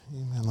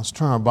Let's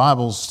turn our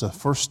Bibles to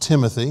 1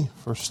 Timothy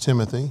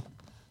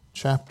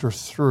chapter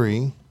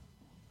 3.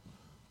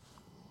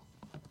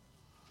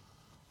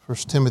 1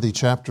 Timothy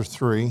chapter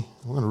 3.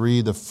 We're going to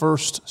read the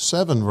first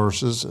 7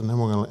 verses, and then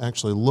we're going to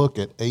actually look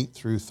at 8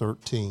 through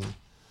 13.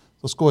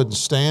 Let's go ahead and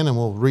stand, and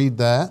we'll read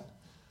that.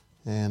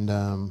 And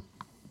 1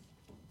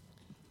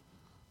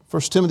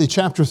 Timothy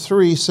chapter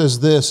 3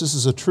 says this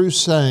is a true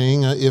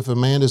saying, if a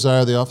man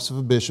desire the office of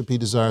a bishop, he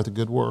desireth a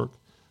good work.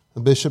 A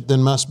bishop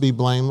then must be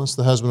blameless,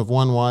 the husband of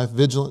one wife,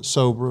 vigilant,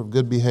 sober, of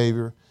good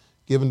behavior,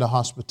 given to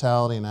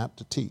hospitality, and apt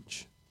to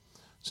teach.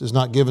 It says,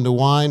 not given to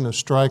wine, no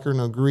striker,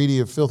 no greedy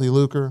of filthy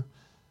lucre,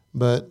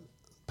 but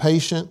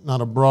patient,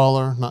 not a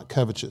brawler, not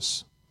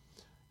covetous.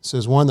 It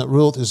says, one that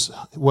ruleth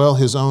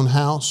his own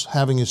house,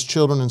 having his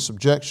children in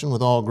subjection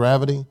with all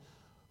gravity.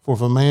 For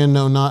if a man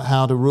know not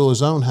how to rule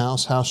his own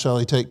house, how shall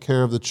he take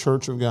care of the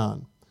church of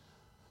God?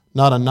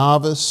 Not a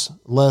novice,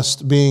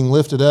 lest being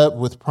lifted up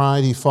with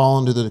pride he fall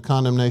into the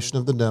condemnation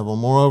of the devil.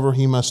 Moreover,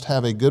 he must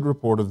have a good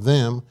report of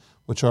them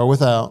which are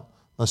without,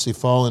 lest he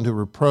fall into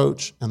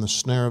reproach and the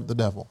snare of the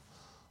devil.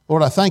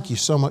 Lord, I thank you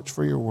so much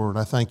for your word.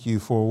 I thank you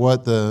for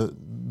what the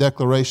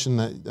declaration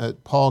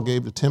that Paul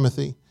gave to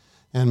Timothy.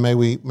 And may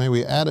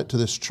we add it to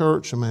this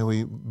church, and may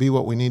we be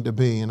what we need to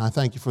be. And I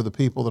thank you for the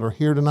people that are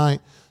here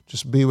tonight.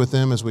 Just be with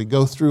them as we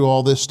go through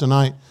all this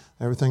tonight.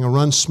 Everything will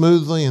run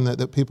smoothly, and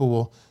that people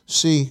will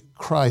see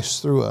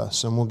Christ through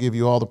us. And we'll give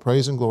you all the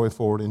praise and glory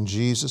for it in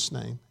Jesus'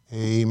 name.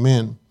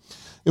 Amen.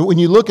 When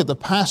you look at the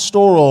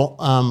pastoral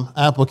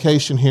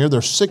application here,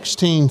 there's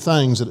 16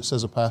 things that it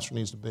says a pastor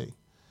needs to be.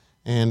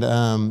 And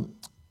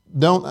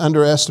don't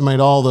underestimate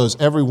all those.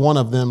 Every one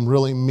of them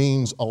really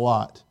means a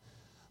lot.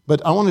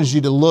 But I wanted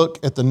you to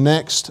look at the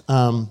next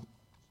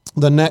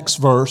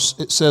verse.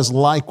 It says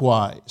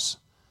likewise.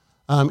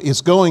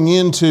 It's going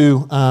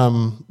into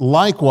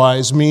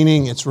likewise,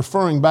 meaning it's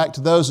referring back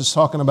to those it's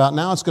talking about.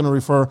 Now it's going to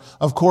refer,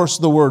 of course,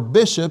 the word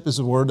bishop is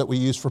a word that we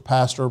use for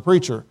pastor or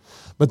preacher.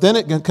 But then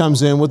it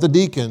comes in with the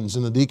deacons,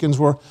 and the deacons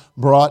were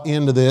brought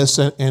into this,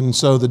 and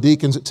so the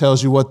deacons, it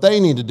tells you what they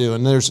need to do.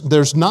 And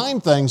there's 9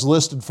 things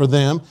listed for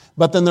them,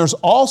 but then there's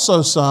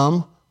also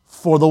some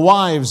for the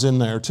wives in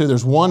there too.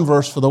 There's 1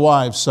 verse for the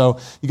wives, so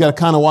you got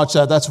to kind of watch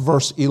that. That's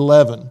verse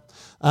 11.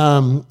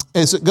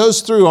 As it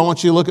goes through, I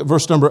want you to look at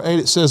verse number 8.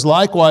 It says,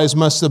 likewise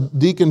must the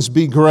deacons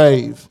be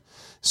grave.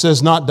 It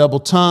says, not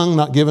double-tongued,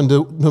 not given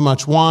to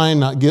much wine,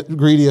 not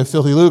greedy of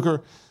filthy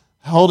lucre,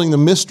 holding the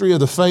mystery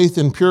of the faith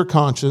in pure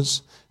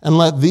conscience, and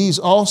let these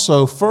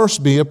also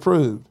first be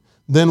approved.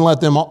 Then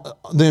let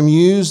them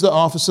use the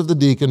office of the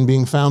deacon,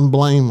 being found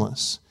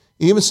blameless.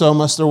 Even so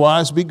must their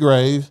wives be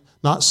grave,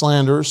 not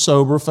slanderers,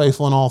 sober,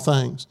 faithful in all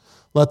things.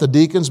 Let the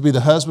deacons be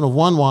the husband of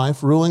one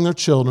wife, ruling their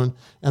children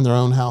and their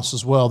own house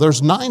as well.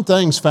 There's 9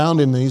 things found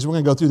in these. We're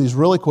going to go through these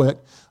really quick.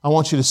 I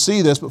want you to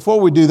see this. Before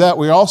we do that,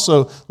 we're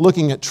also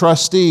looking at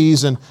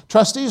trustees. And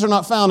trustees are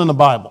not found in the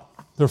Bible.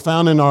 They're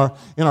found in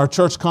our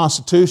church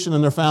constitution,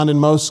 and they're found in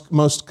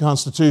most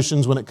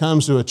constitutions when it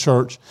comes to a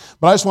church.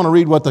 But I just want to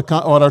read what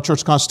our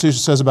church constitution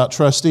says about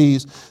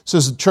trustees. It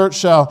says, the church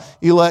shall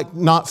elect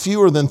not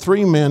fewer than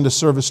 3 men to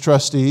serve as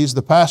trustees.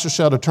 The pastor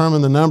shall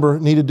determine the number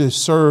needed to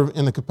serve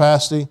in the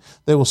capacity.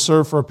 They will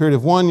serve for a period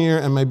of 1 year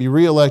and may be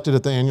reelected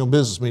at the annual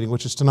business meeting,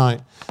 which is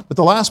tonight. But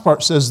the last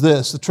part says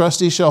this, the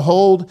trustees shall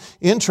hold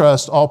in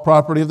trust all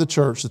property of the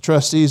church. The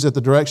trustees at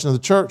the direction of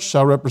the church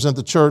shall represent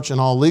the church in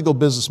all legal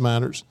business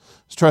matters.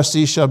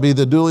 Trustees shall be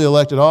the duly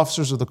elected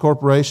officers of the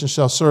corporation,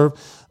 shall serve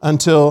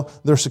until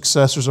their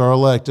successors are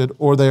elected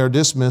or they are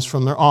dismissed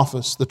from their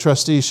office. The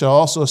trustees shall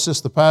also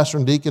assist the pastor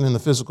and deacon in the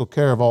physical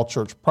care of all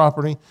church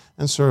property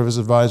and serve as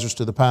advisors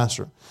to the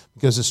pastor.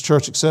 Because this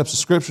church accepts the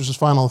Scriptures as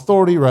final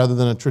authority rather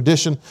than a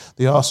tradition,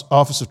 the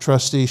office of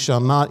trustee shall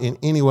not in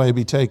any way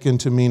be taken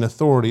to mean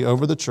authority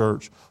over the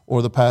church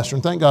or the pastor.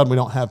 And thank God we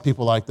don't have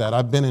people like that.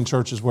 I've been in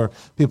churches where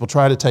people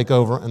try to take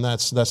over, and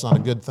that's not a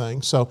good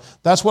thing. So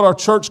that's what our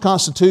church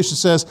constitution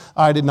says.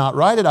 I did not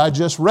write it, I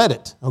just read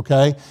it,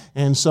 okay?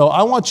 And so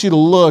I want you to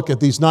look at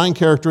these 9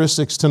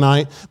 characteristics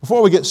tonight.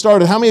 Before we get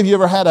started, how many of you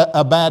ever had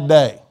a bad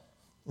day?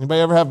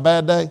 Anybody ever have a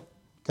bad day?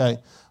 Okay.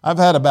 I've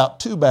had about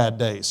 2 bad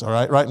days, all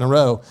right in a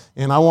row.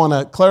 And I want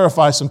to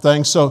clarify some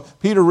things. So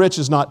Peter Rich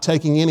is not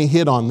taking any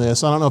hit on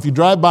this. I don't know if you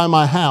drive by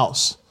my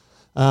house.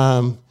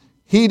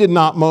 He did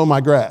not mow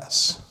my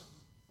grass.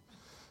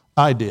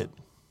 I did.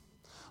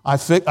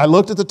 I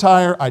looked at the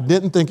tire. I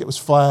didn't think it was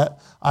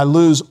flat. I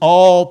lose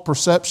all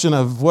perception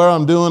of where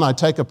I'm doing. I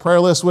take a prayer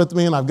list with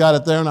me, and I've got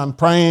it there, and I'm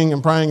praying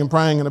and praying and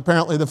praying, and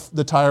apparently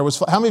the tire was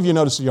flat. How many of you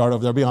noticed the yard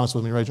over there? Be honest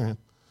with me. Raise your hand.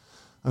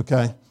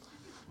 Okay.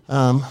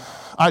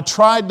 I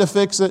tried to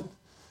fix it.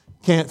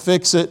 Can't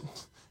fix it.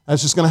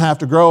 It's just going to have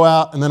to grow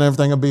out, and then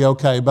everything will be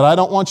okay. But I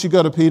don't want you to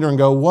go to Peter and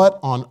go, what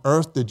on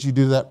earth did you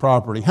do to that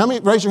property? How many?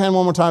 Raise your hand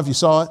one more time if you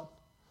saw it.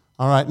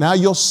 All right. Now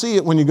you'll see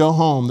it when you go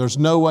home. There's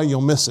no way you'll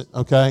miss it,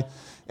 okay?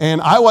 And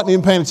I wasn't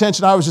even paying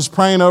attention. I was just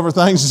praying over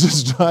things,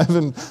 just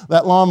driving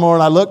that lawnmower.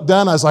 And I looked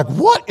down, I was like,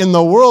 what in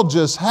the world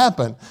just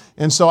happened?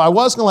 And so I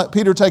was going to let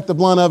Peter take the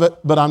blunt of it,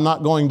 but I'm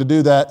not going to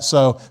do that.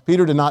 So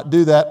Peter did not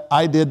do that.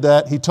 I did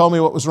that. He told me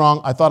what was wrong.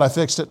 I thought I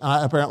fixed it, and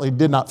I apparently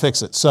did not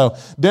fix it. So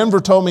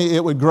Denver told me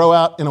it would grow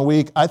out in a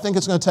week. I think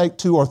it's going to take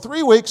 2 or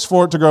 3 weeks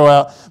for it to grow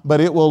out,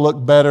 but it will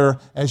look better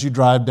as you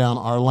drive down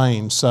our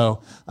lane.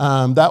 So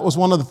that was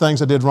one of the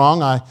things I did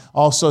wrong. I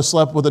also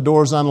slept with the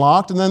doors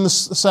unlocked. And then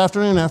this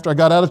afternoon, after I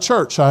got out of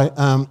church,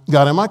 I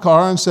got in my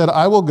car and said,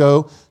 I will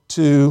go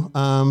to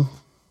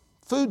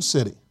Food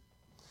City.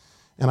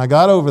 And I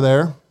got over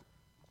there,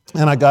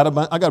 and I got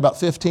about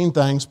 15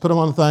 things, put them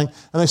on the thing,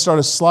 and they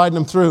started sliding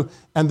them through.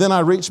 And then I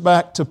reached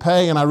back to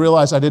pay, and I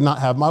realized I did not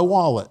have my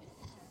wallet.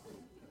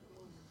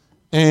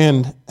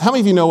 And how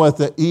many of you know what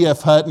the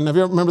E.F. Hutton, have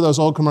you ever remember those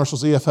old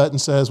commercials E.F. Hutton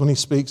says when he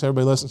speaks,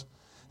 everybody listens?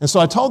 And so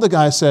I told the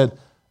guy, I said,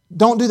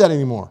 don't do that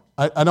anymore.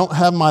 I don't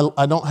have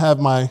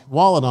my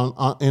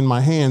wallet in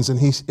my hands. And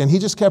he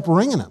just kept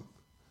ringing him.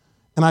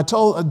 And I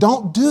told,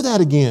 don't do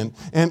that again.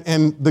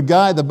 And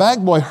the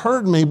bag boy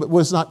heard me, but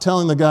was not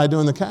telling the guy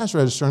doing the cash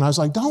register. And I was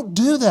like, don't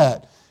do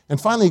that. And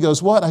finally he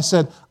goes, what? I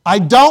said, I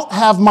don't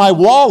have my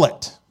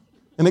wallet.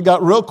 And it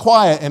got real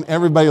quiet, and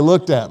everybody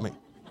looked at me.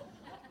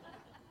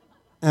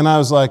 And I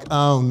was like,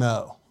 oh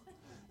no.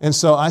 And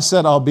so I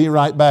said, I'll be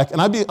right back. And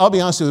I'll be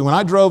honest with you, when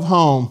I drove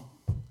home,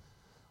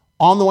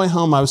 on the way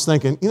home, I was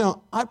thinking,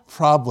 I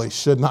probably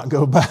should not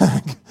go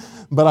back.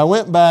 But I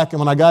went back, and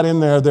when I got in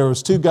there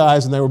was 2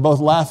 guys, and they were both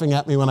laughing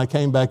at me when I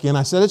came back in.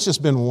 I said, it's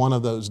just been one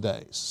of those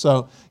days.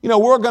 So,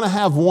 we're going to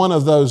have one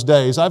of those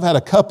days. I've had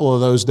a couple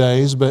of those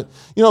days, but,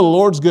 the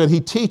Lord's good. He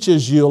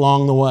teaches you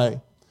along the way.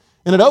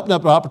 And it opened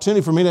up an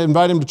opportunity for me to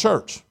invite him to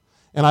church.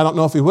 And I don't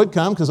know if he would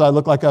come because I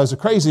looked like I was a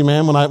crazy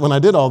man when I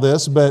did all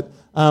this, but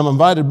I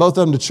invited both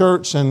of them to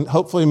church, and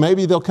hopefully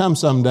maybe they'll come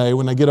someday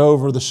when they get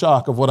over the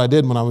shock of what I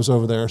did when I was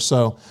over there.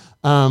 So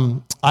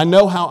I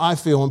know how I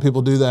feel when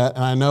people do that,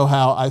 and I know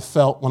how I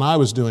felt when I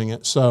was doing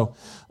it. So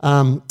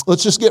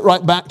let's just get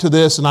right back to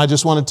this, and I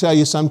just want to tell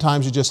you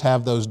sometimes you just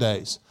have those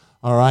days.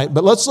 All right,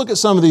 but let's look at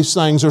some of these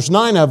things. There's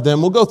 9 of them.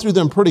 We'll go through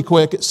them pretty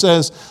quick. It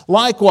says,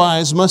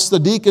 likewise must the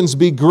deacons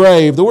be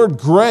grave. The word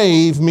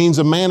grave means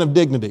a man of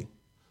dignity.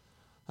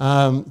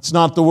 It's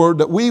not the word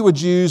that we would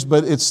use,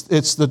 but it's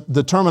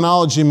the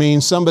terminology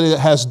means somebody that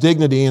has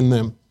dignity in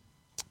them,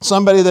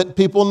 somebody that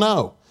people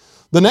know.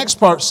 The next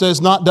part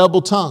says not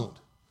double-tongued.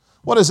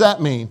 What does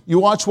that mean? You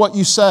watch what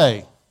you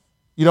say.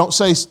 You don't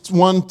say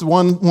one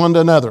to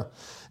another.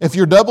 If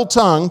you're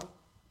double-tongued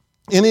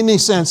in any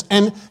sense,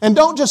 and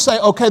don't just say,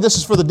 okay, this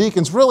is for the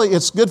deacons. Really,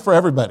 it's good for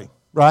everybody,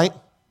 right?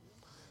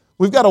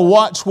 We've got to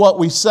watch what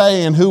we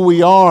say and who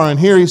we are. And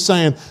here he's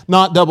saying,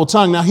 not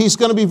double-tongued. Now, he's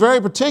going to be very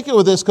particular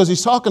with this because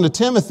he's talking to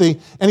Timothy,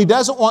 and he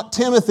doesn't want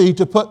Timothy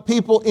to put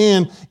people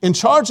in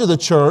charge of the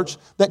church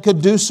that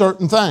could do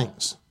certain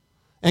things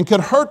and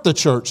could hurt the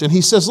church. And he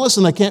says,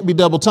 listen, they can't be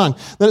double-tongued.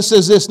 Then it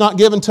says this, not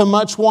given to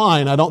much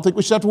wine. I don't think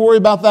we should have to worry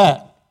about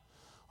that.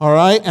 All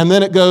right? And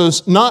then it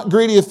goes, not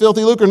greedy of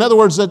filthy lucre. In other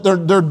words, that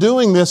they're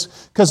doing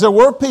this because there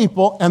were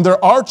people and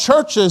there are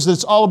churches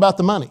that's all about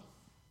the money.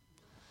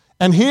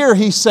 And here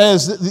he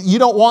says that you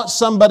don't want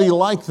somebody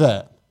like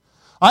that.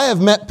 I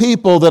have met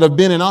people that have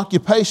been in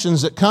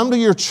occupations that come to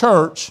your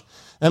church,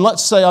 and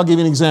let's say, I'll give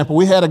you an example.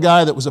 We had a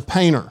guy that was a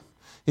painter.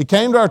 He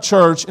came to our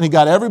church, and he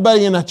got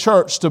everybody in the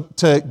church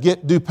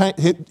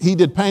he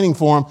did painting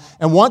for them.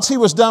 And once he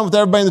was done with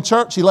everybody in the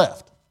church, he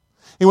left.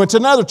 He went to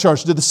another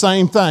church, did the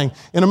same thing.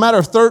 In a matter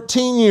of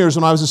 13 years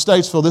when I was in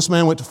Statesville, this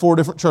man went to 4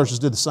 different churches,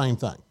 did the same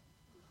thing.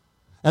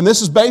 And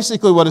this is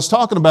basically what it's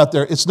talking about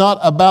there. It's not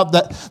about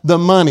the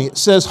money. It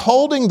says,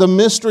 holding the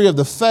mystery of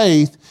the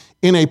faith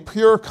in a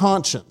pure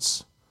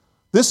conscience.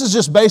 This is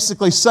just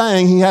basically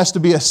saying he has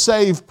to be a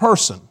saved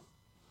person.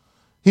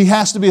 He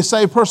has to be a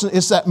saved person.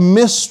 It's that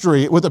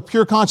mystery with a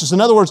pure conscience. In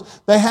other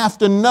words, they have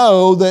to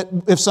know that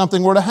if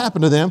something were to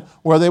happen to them,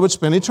 where they would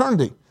spend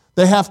eternity.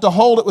 They have to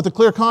hold it with a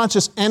clear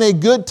conscience and a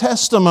good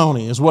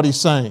testimony is what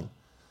he's saying.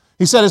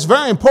 He said it's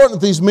very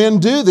important that these men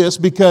do this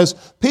because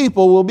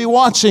people will be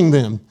watching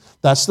them.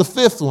 That's the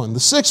 5th one. The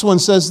 6th one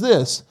says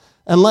this,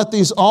 and let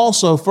these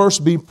also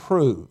first be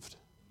proved.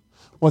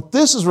 What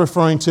this is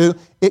referring to,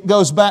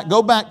 go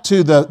back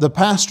to the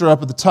pastor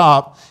up at the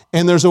top,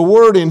 and there's a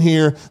word in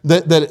here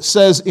that it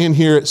says in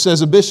here, it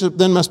says, a bishop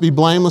then must be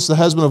blameless, the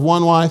husband of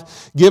one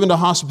wife, given to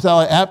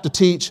hospitality, apt to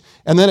teach.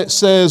 And then it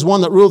says,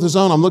 one that ruleth his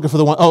own. I'm looking for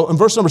the one. Oh, in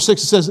verse number 6,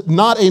 it says,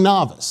 not a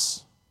novice.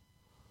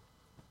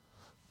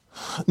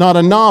 Not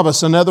a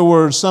novice. In other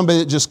words, somebody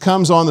that just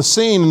comes on the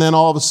scene and then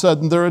all of a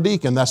sudden they're a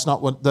deacon. That's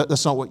not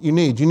what you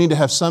need. You need to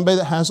have somebody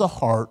that has a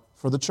heart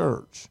for the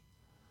church.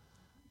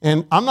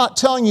 And I'm not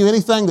telling you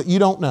anything that you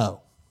don't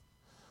know.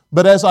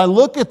 But as I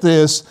look at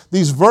these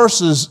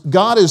verses,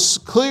 God is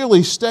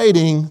clearly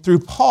stating through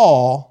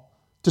Paul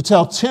to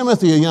tell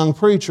Timothy, a young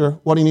preacher,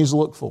 what he needs to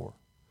look for.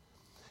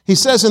 He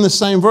says in the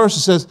same verse,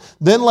 it says,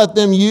 then let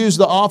them use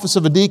the office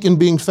of a deacon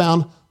being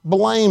found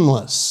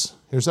blameless.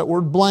 Here's that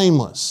word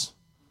blameless.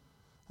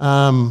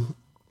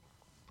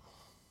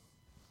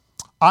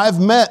 I've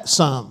met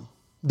some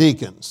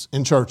deacons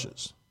in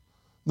churches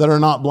that are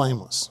not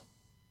blameless.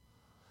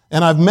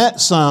 And I've met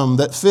some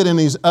that fit in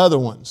these other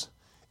ones.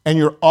 And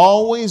you're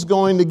always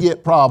going to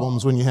get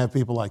problems when you have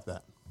people like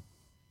that.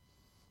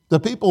 The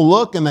people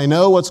look and they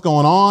know what's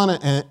going on,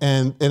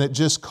 and it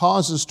just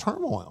causes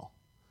turmoil.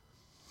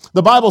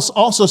 The Bible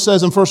also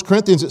says in 1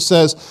 Corinthians, it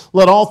says,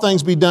 let all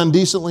things be done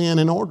decently and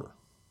in order.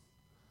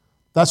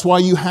 That's why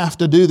you have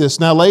to do this.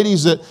 Now,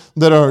 ladies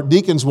that are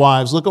deacons'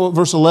 wives, look at what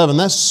verse 11.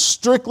 That's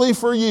strictly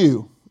for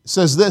you. It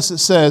says this, it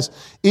says,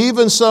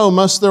 even so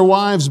must their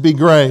wives be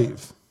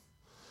grave,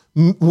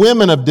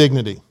 women of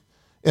dignity.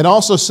 It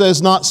also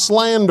says not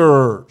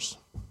slanderers.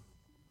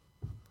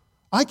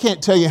 I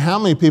can't tell you how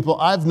many people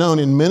I've known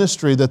in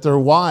ministry that their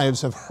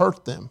wives have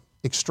hurt them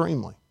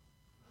extremely.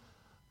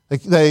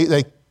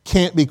 They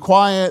can't be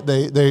quiet.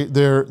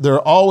 They're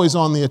always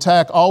on the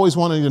attack, always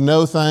wanting to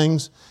know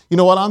things. You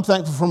know what? I'm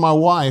thankful for my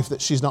wife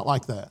that she's not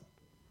like that.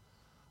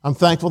 I'm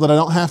thankful that I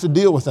don't have to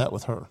deal with that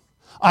with her.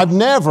 I've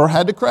never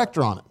had to correct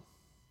her on it.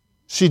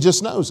 She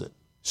just knows it.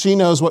 She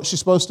knows what she's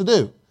supposed to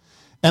do.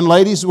 And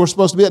ladies, we're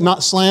supposed to be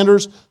not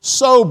slanderers,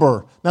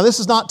 sober. Now, this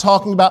is not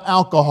talking about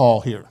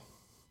alcohol here.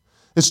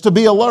 It's to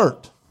be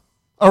alert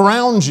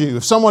around you.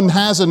 If someone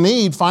has a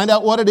need, find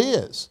out what it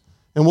is,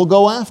 and we'll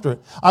go after it.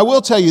 I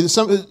will tell you,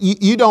 that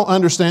you don't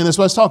understand this,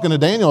 but I was talking to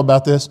Daniel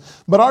about this,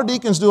 but our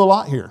deacons do a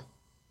lot here.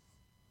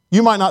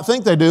 You might not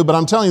think they do, but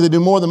I'm telling you, they do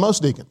more than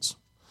most deacons.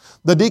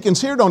 The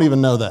deacons here don't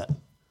even know that.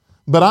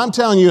 But I'm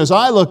telling you, as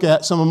I look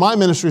at some of my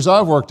ministries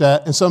I've worked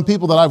at and some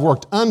people that I've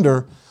worked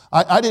under,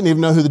 I didn't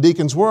even know who the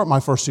deacons were at my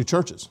first two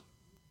churches.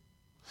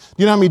 Do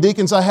you know how many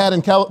deacons they had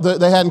in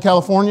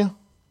California?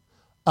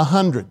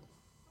 100.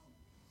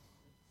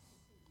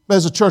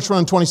 There's a church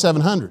running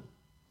 2,700.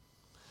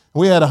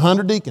 We had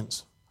 100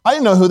 deacons. I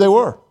didn't know who they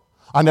were.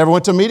 I never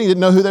went to a meeting,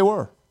 didn't know who they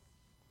were.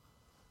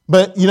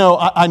 But, you know,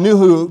 I knew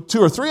who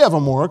 2 or 3 of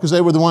them were because they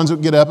were the ones that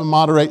would get up and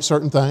moderate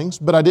certain things,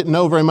 but I didn't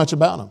know very much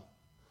about them.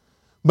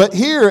 But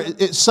here,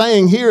 it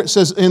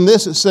says, in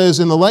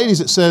the ladies,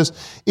 it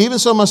says, even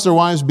so must their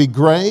wives be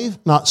grave,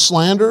 not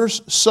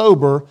slanderers,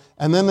 sober,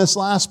 and then this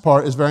last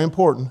part is very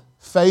important,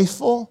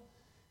 faithful.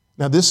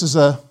 Now, this is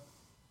a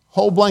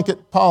whole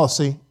blanket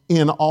policy,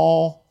 in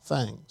all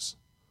things.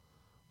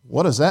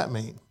 What does that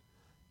mean?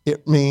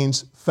 It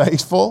means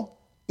faithful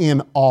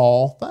in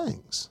all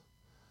things.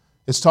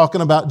 It's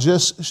talking about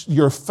just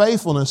your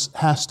faithfulness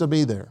has to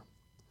be there.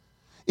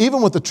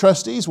 Even with the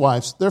trustees'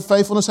 wives, their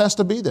faithfulness has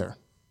to be there.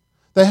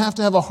 They have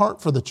to have a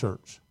heart for the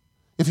church.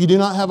 If you do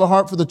not have a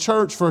heart for the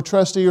church, for a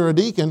trustee or a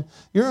deacon,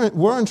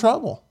 we're in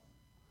trouble.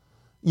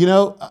 You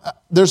know,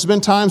 there's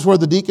been times where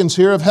the deacons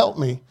here have helped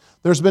me.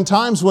 There's been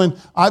times when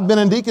I've been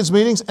in deacons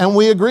meetings and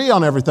we agree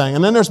on everything.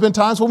 And then there's been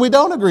times when we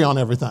don't agree on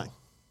everything.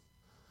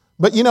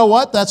 But you know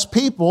what? That's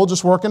people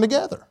just working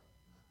together.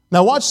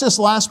 Now watch this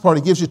last part.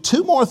 It gives you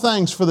 2 more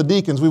things for the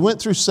deacons. We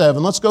went through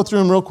 7. Let's go through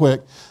them real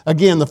quick.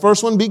 Again, the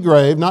first one, be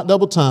grave, not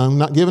double-tongued,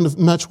 not given to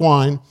much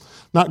wine,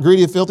 not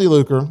greedy of filthy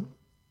lucre,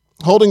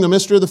 holding the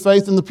mystery of the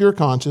faith in the pure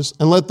conscience,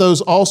 and let those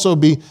also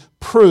be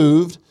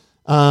proved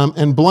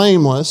and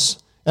blameless.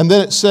 And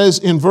then it says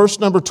in verse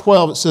number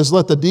 12, it says,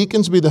 let the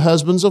deacons be the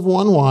husbands of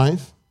one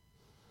wife.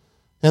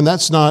 And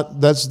that's not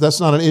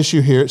an issue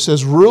here. It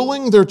says,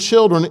 ruling their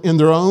children in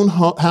their own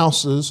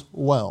houses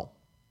well.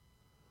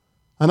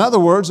 In other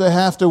words, they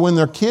have to, when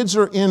their kids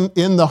are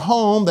in the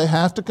home, they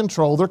have to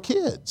control their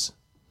kids.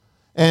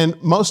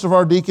 And most of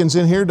our deacons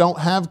in here don't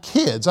have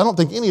kids. I don't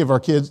think any of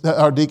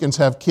our deacons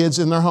have kids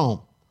in their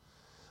home.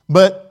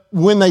 But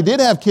when they did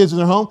have kids in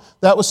their home,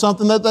 that was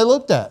something that they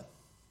looked at.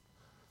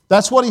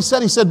 That's what he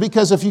said. He said,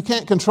 because if you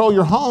can't control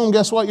your home,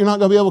 guess what? You're not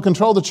going to be able to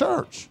control the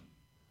church.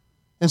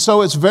 And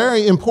so it's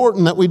very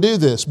important that we do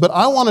this. But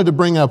I wanted to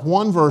bring up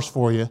one verse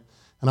for you,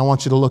 and I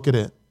want you to look at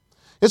it.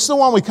 It's the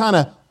one we kind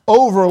of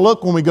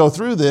overlook when we go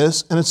through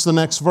this, and it's the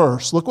next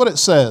verse. Look what it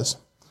says.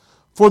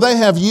 For they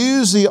have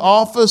used the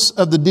office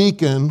of the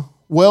deacon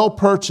well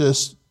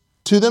purchased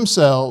to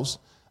themselves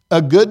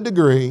a good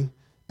degree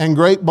and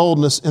great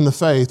boldness in the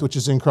faith which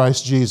is in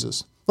Christ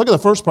Jesus. Look at the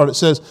first part. It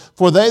says,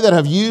 for they that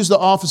have used the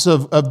office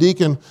of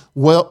deacon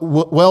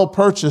well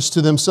purchased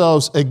to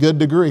themselves a good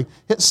degree.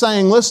 It's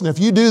saying, listen, if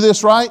you do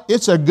this right,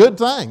 it's a good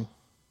thing.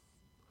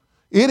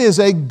 It is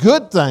a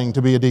good thing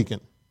to be a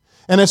deacon.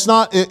 And it's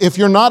not, if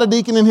you're not a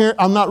deacon in here,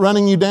 I'm not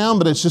running you down,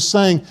 but it's just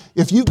saying,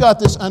 if you've got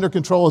this under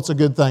control, it's a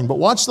good thing. But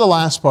watch the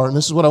last part, and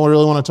this is what I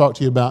really want to talk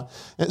to you about.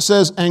 It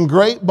says, and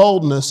great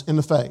boldness in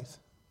the faith.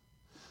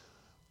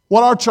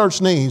 What our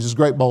church needs is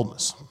great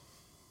boldness.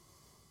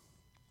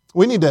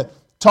 We need to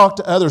talk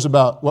to others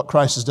about what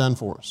Christ has done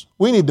for us.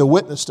 We need to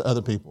witness to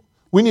other people.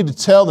 We need to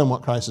tell them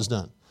what Christ has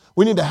done.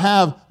 We need to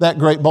have that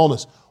great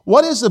boldness.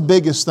 What is the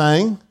biggest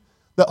thing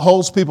that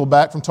holds people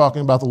back from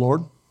talking about the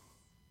Lord?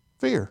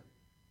 Fear.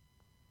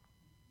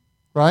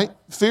 Right?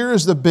 Fear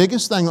is the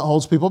biggest thing that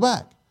holds people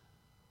back.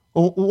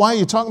 Well, why are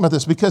you talking about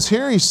this? Because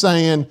here he's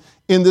saying,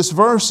 in this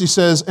verse, he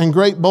says, and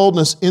great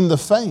boldness in the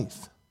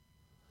faith.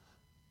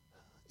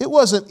 it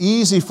wasn't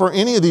easy for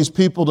any of these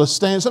people to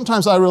stand.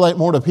 Sometimes I relate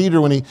more to Peter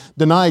when he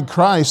denied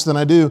Christ than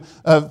I do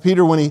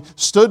Peter when he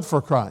stood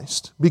for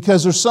Christ.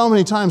 Because there's so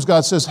many times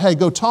God says, hey,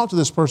 go talk to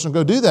this person,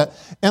 go do that.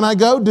 And I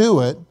go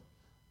do it.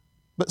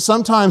 But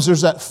sometimes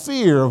there's that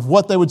fear of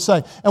what they would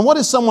say. And what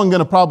is someone going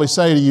to probably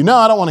say to you? No,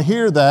 I don't want to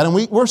hear that. And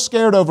we're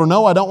scared over,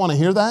 no, I don't want to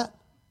hear that.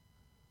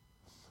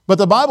 But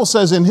the Bible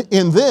says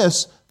in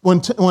this,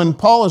 when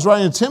Paul is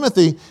writing to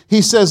Timothy,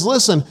 he says,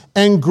 listen,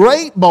 and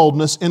great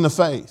boldness in the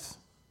faith.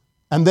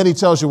 And then he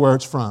tells you where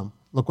it's from.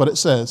 Look what it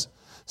says.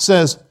 It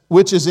says,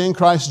 which is in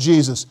Christ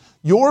Jesus.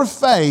 Your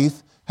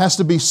faith has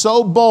to be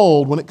so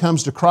bold when it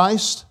comes to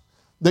Christ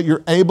that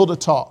you're able to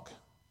talk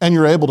and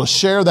you're able to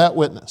share that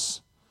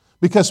witness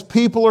because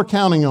people are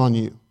counting on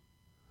you.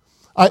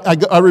 I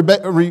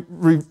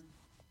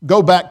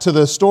go back to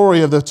the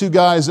story of the two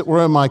guys that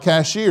were in my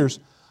cashiers.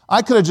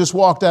 I could have just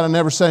walked out and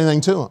never said anything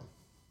to them.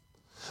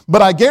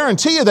 But I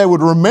guarantee you they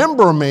would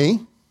remember me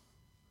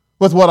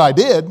with what I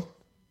did.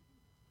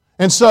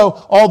 And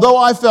so, although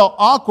I felt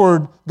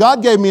awkward,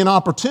 God gave me an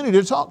opportunity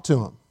to talk to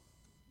them.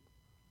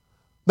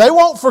 They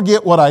won't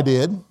forget what I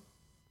did.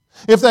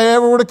 If they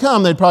ever were to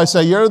come, they'd probably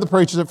say, you're the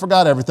preacher that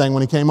forgot everything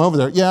when he came over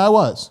there. Yeah, I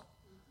was.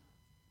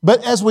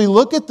 But as we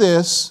look at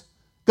this,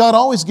 God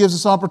always gives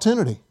us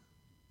opportunity.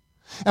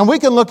 And we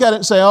can look at it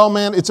and say, oh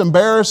man, it's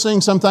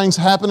embarrassing. Some things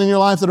happen in your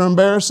life that are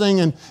embarrassing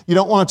and you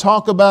don't want to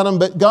talk about them.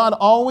 But God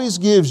always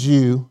gives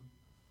you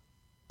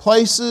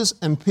places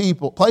and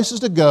people, places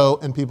to go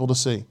and people to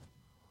see.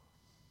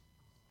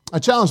 I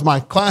challenged my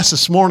class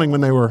this morning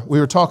when we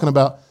were talking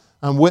about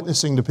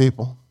witnessing to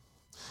people.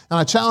 And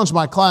I challenged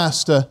my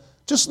class to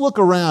just look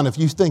around if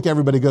you think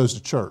everybody goes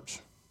to church.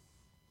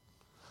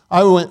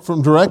 I went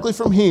directly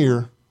from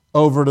here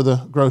over to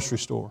the grocery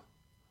store.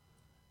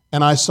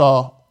 And I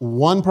saw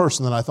one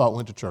person that I thought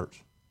went to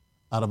church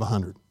out of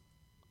 100.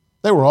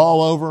 They were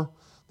all over.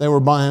 They were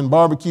buying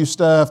barbecue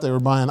stuff. They were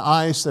buying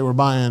ice. They were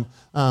buying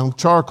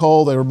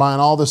charcoal. They were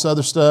buying all this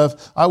other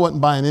stuff. I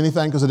wasn't buying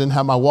anything because I didn't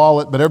have my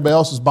wallet, but everybody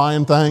else was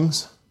buying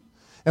things.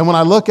 And when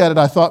I look at it,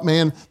 I thought,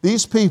 man,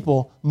 these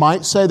people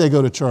might say they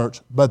go to church,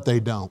 but they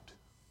don't.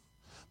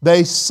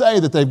 They say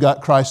that they've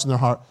got Christ in their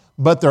heart,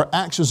 but their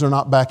actions are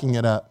not backing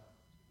it up.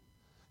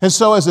 And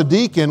so as a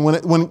deacon,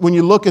 when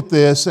you look at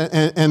this,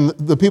 and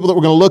the people that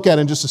we're going to look at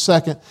in just a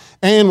second,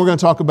 and we're going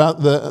to talk about,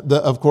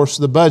 of course,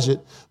 the budget.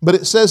 But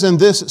it says in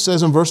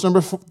verse number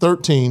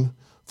 13,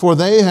 for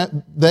they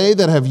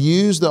that have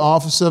used the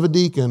office of a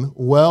deacon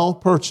well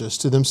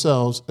purchased to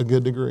themselves a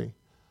good degree.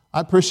 I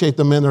appreciate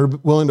the men that are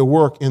willing to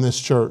work in this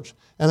church,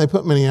 and they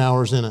put many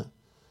hours in it.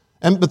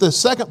 But the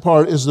second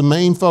part is the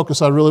main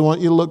focus I really want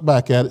you to look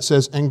back at. It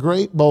says, and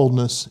great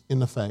boldness in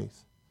the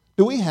faith.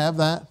 Do we have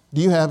that?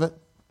 Do you have it?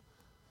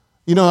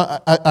 You know,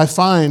 I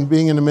find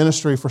being in the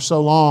ministry for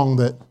so long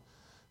that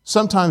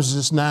sometimes it's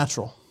just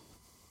natural.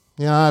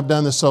 You know, I've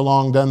done this so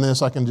long, done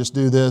this, I can just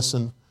do this.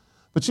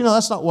 But you know,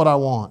 that's not what I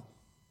want.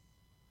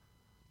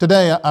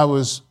 Today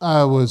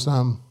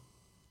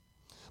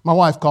my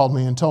wife called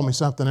me and told me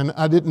something, and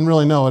I didn't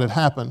really know it had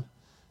happened.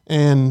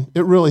 And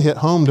it really hit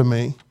home to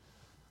me.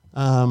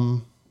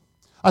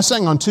 I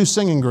sang on 2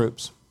 singing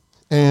groups.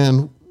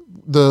 And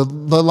the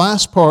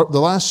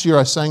last year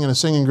I sang in a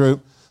singing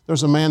group, there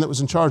was a man that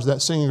was in charge of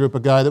that singing group, a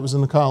guy that was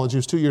in the college. He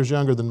was 2 years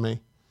younger than me.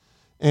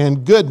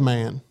 And good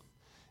man.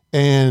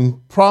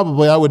 And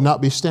probably I would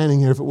not be standing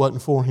here if it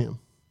wasn't for him.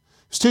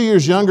 He was 2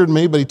 years younger than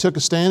me, but he took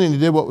a stand and he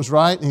did what was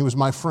right, and he was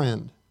my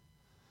friend.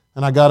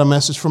 And I got a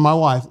message from my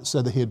wife that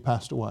said that he had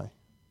passed away.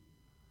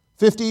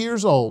 50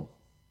 years old.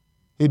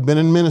 He'd been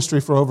in ministry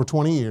for over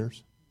 20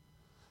 years.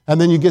 And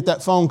then you get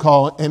that phone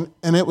call,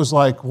 and it was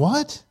like,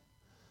 what?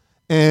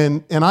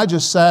 And I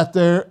just sat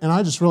there, and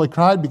I just really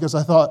cried because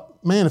I thought,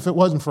 man, if it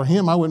wasn't for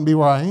him, I wouldn't be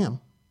where I am.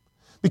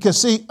 Because,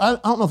 see, I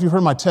don't know if you've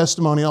heard my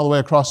testimony all the way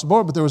across the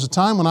board, but there was a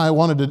time when I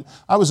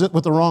was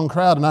with the wrong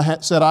crowd, and I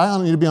said,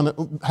 I need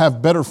to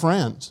have better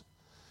friends.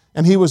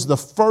 And he was the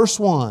first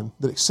one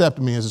that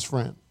accepted me as his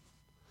friend.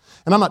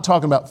 And I'm not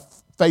talking about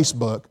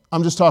Facebook.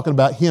 I'm just talking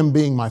about him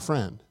being my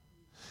friend.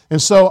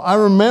 And so I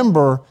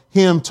remember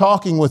him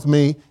talking with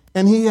me,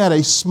 and he had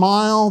a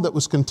smile that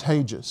was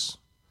contagious.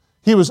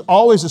 He was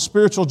always a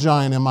spiritual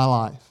giant in my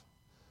life.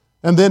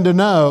 And then to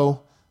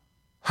know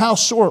how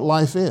short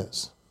life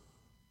is.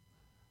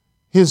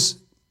 His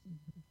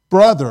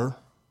brother,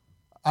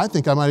 I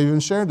think I might have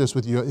even shared this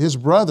with you, his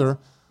brother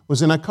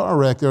was in a car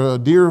wreck. A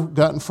deer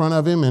got in front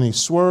of him and he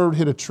swerved,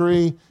 hit a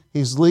tree.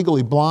 He's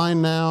legally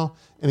blind now,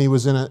 and he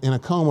was in a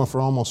coma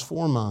for almost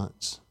 4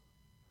 months.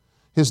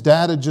 His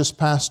dad had just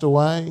passed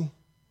away,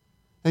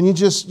 and he's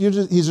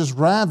just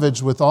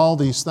ravaged with all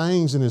these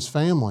things in his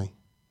family.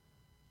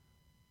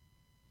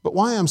 But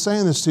why I'm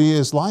saying this to you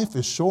is life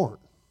is short.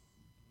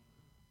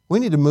 We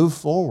need to move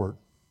forward.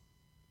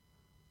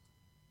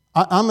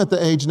 I'm at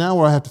the age now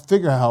where I have to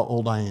figure out how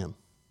old I am.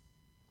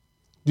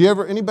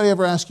 Anybody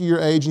ever ask you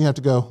your age and you have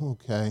to go,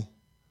 okay,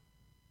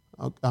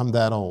 I'm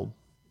that old.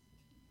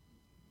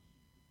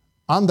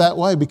 I'm that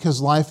way because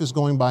life is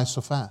going by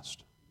so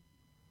fast.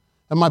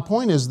 And my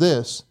point is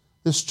this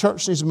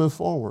church needs to move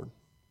forward.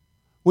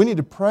 We need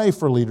to pray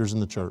for leaders in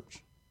the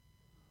church.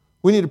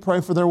 We need to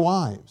pray for their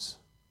wives.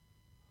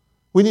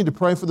 We need to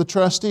pray for the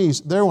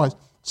trustees, their wives.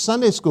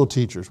 Sunday school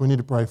teachers we need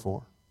to pray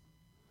for.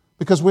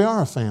 Because we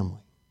are a family.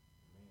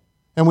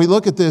 And we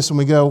look at this and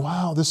we go,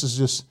 wow, this is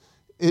just,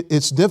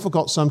 it's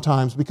difficult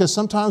sometimes because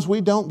sometimes we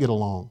don't get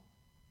along.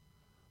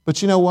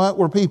 But you know what?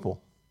 We're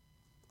people.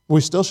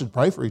 We still should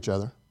pray for each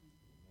other.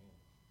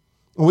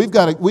 And we've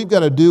got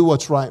to do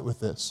what's right with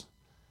this.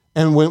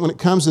 And when it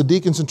comes to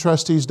deacons and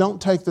trustees,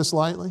 don't take this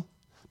lightly.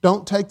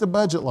 Don't take the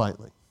budget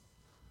lightly.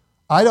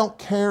 I don't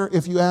care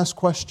if you ask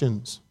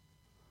questions.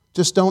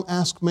 Just don't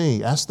ask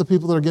me. Ask the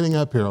people that are getting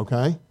up here,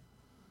 okay?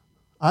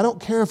 I don't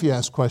care if you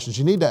ask questions.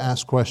 You need to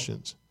ask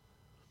questions.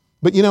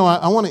 But you know,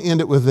 I want to end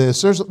it with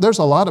this. There's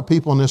a lot of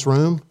people in this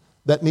room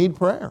that need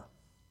prayer.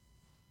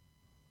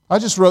 I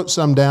just wrote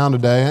some down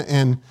today,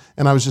 and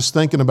I was just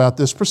thinking about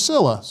this.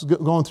 Priscilla's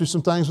going through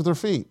some things with her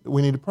feet that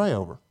we need to pray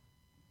over.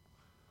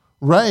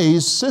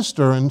 Ray's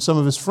sister and some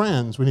of his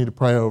friends we need to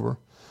pray over.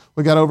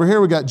 We got over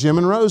here, we got Jim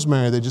and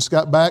Rosemary. They just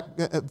got back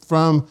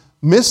from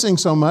missing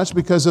so much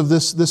because of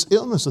this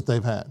illness that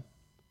they've had.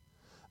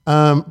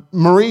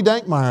 Marie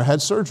Dankmeyer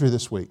had surgery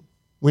this week.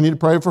 We need to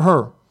pray for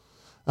her.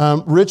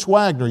 Rich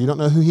Wagner, you don't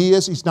know who he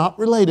is. He's not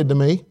related to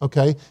me,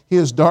 okay? He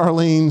is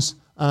Darlene's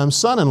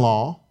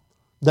son-in-law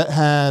that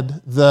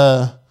had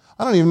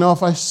I don't even know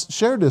if I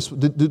shared this.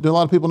 Do a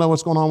lot of people know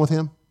what's going on with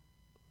him?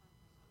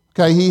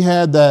 Okay, he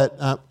had that,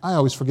 I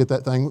always forget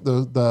that thing,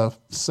 the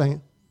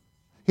saying.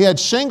 He had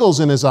shingles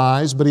in his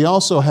eyes, but he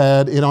also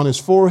had it on his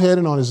forehead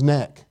and on his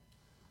neck.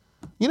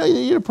 You know, you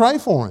need to pray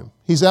for him.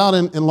 He's out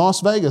in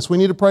Las Vegas. We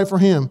need to pray for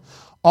him.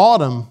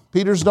 Autumn,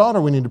 Peter's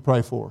daughter, we need to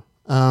pray for.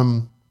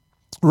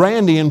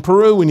 Randy in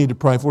Peru, we need to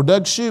pray for.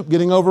 Doug Shoup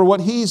getting over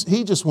what he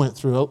just went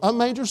through, a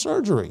major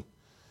surgery.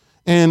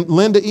 And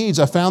Linda Eads,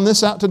 I found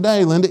this out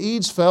today. Linda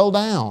Eads fell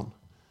down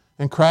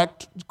and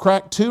cracked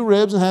 2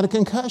 ribs and had a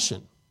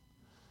concussion.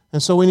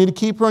 And so we need to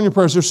keep her in your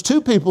prayers. There's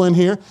 2 people in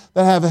here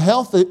that have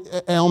health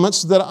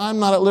ailments that I'm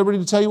not at liberty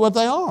to tell you what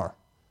they are.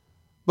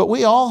 But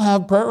we all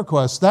have prayer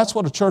requests. That's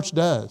what a church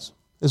does,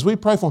 is we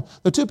pray for them.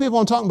 The 2 people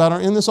I'm talking about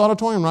are in this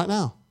auditorium right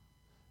now.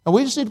 And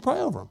we just need to pray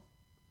over them.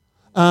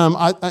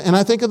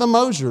 I think of the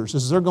Mosiers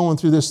as they're going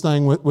through this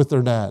thing with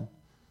their dad.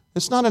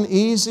 It's not an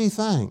easy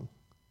thing,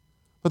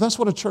 but that's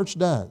what a church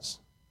does.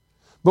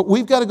 But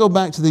we've got to go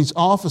back to these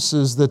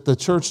offices that the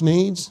church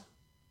needs.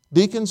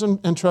 Deacons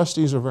and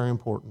trustees are very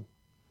important.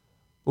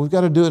 But we've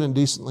got to do it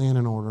indecently and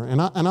in order. And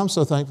I'm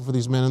so thankful for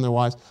these men and their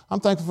wives. I'm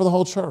thankful for the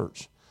whole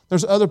church.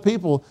 There's other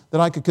people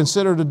that I could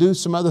consider to do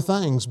some other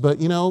things,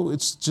 but you know,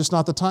 it's just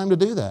not the time to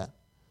do that.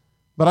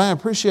 But I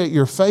appreciate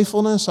your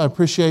faithfulness. I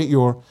appreciate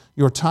your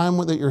time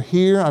that you're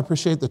here. I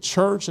appreciate the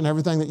church and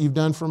everything that you've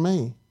done for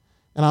me.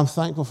 And I'm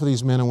thankful for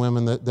these men and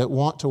women that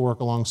want to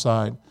work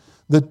alongside.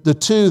 The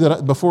 2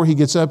 that, before he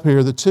gets up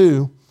here, the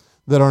 2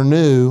 that are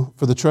new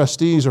for the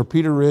trustees are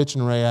Peter Rich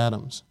and Ray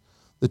Adams.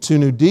 The 2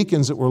 new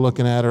deacons that we're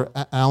looking at are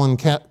Alan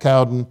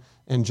Cowden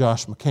and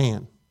Josh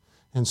McCann.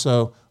 And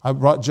so I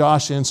brought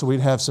Josh in so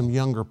we'd have some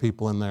younger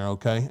people in there,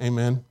 okay?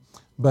 Amen.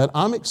 But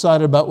I'm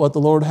excited about what the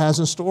Lord has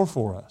in store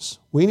for us.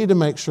 We need to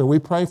make sure we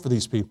pray for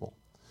these people.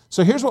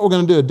 So here's what we're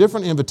going to do, a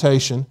different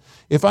invitation.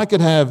 If I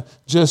could have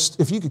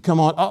if you could come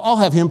on, I'll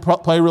have him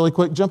play really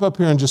quick. Jump up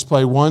here and just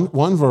play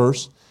one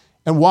verse.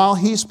 And while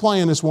he's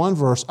playing this one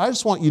verse, I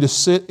just want you to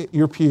sit at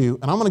your pew,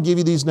 and I'm going to give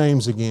you these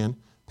names again.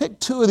 Pick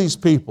 2 of these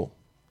people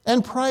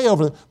and pray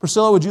over them.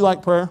 Priscilla, would you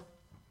like prayer?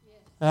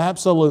 Yes.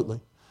 Absolutely.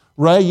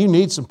 Ray, you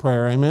need some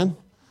prayer, amen?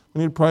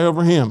 We need to pray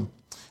over him.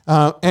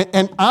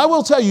 And I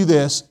will tell you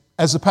this,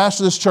 as the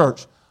pastor of this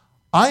church,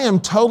 I am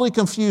totally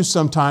confused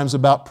sometimes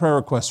about prayer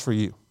requests for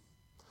you.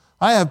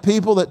 I have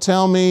people that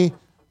tell me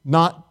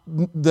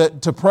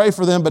to pray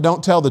for them, but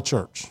don't tell the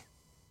church.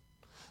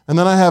 And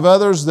then I have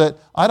others that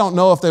I don't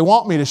know if they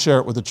want me to share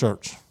it with the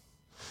church.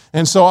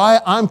 And so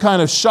I'm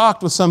kind of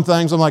shocked with some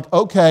things. I'm like,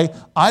 okay,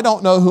 I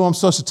don't know who I'm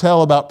supposed to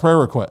tell about prayer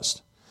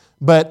requests.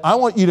 But I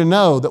want you to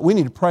know that we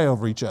need to pray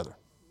over each other.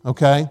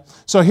 Okay?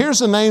 So here's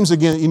the names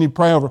again that you need to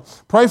pray over.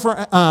 Pray for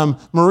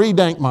Marie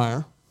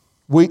Dankmeyer.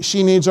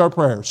 She needs our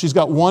prayers. She's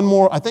got one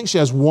more, I think she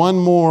has one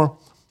more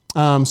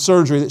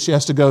surgery that she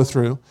has to go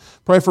through.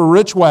 Pray for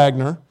Rich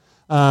Wagner.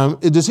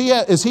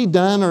 Is he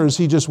done, or is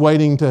he just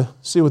waiting to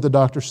see what the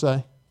doctors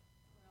say?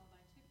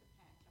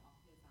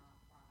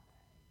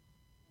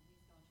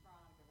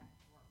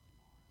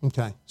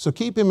 Okay, so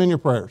keep him in your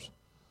prayers.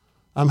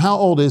 How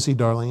old is he,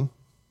 Darlene?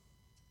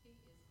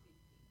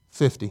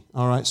 50.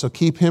 All right, so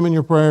keep him in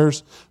your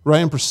prayers.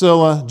 Ray and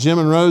Priscilla, Jim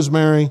and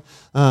Rosemary,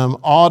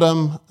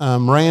 Autumn,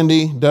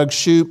 Randy, Doug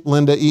Shoup,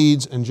 Linda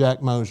Eads, and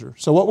Jack Mosier.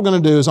 So what we're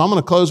going to do is I'm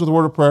going to close with a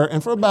word of prayer,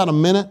 and for about a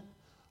minute,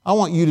 I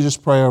want you to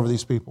just pray over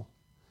these people.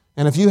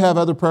 And if you have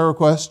other prayer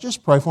requests,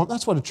 just pray for them.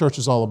 That's what a church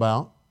is all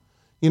about.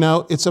 You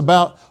know, it's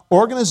about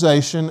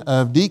organization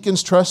of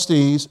deacons,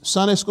 trustees,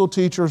 Sunday school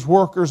teachers,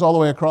 workers, all the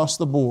way across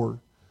the board.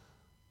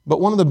 But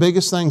one of the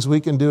biggest things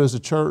we can do as a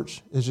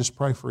church is just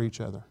pray for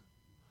each other.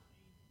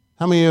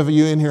 How many of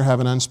you in here have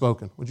an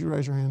unspoken? Would you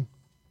raise your hand?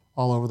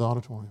 All over the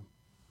auditorium.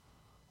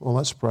 Well,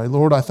 let's pray.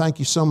 Lord, I thank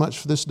you so much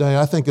for this day.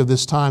 I think of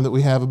this time that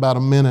we have about a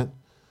minute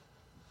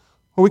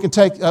where we can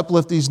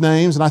uplift these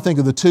names, and I think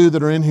of the two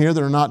that are in here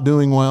that are not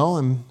doing well,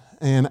 and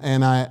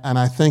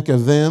I think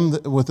of them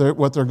with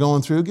what they're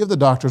going through. Give the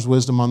doctors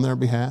wisdom on their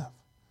behalf.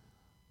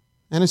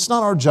 And it's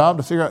not our job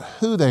to figure out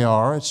who they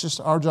are. It's just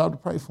our job to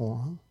pray for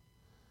them.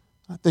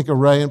 I think of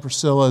Ray and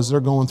Priscilla as they're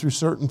going through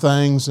certain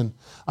things. And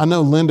I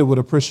know Linda would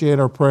appreciate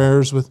our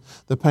prayers with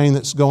the pain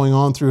that's going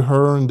on through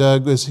her, and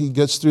Doug as he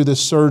gets through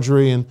this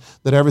surgery, and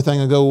that everything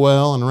will go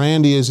well. And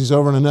Randy as he's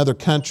over in another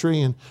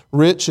country, and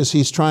Rich as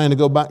he's trying to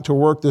go back to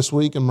work this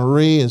week, and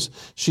Marie as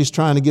she's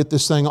trying to get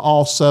this thing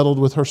all settled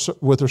with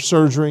her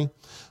surgery.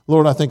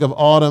 Lord, I think of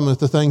Autumn with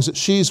the things that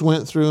she's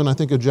went through, and I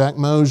think of Jack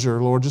Mosier.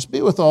 Lord, just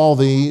be with all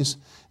these.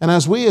 And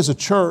as we as a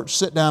church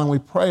sit down and we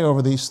pray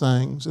over these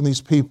things and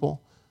these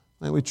people,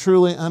 may we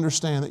truly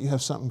understand that you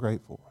have something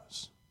great for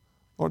us.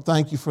 Lord,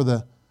 thank you for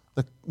the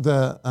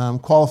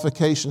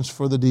qualifications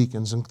for the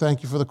deacons, and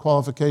thank you for the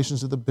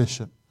qualifications of the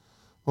bishop.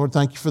 Lord,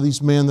 thank you for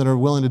these men that are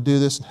willing to do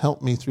this and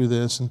help me through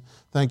this, and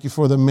thank you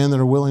for the men that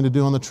are willing to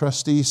do on the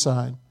trustee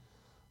side.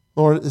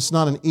 Lord, it's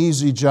not an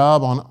easy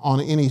job on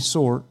any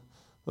sort,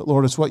 but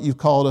Lord, it's what you've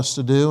called us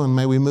to do, and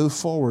may we move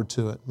forward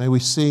to it. May we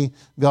see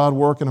God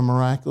work in a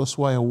miraculous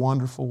way, a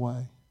wonderful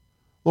way.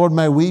 Lord,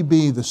 may we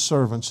be the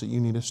servants that you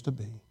need us to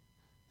be.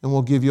 And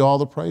we'll give you all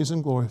the praise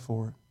and glory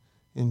for it.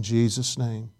 In Jesus' name.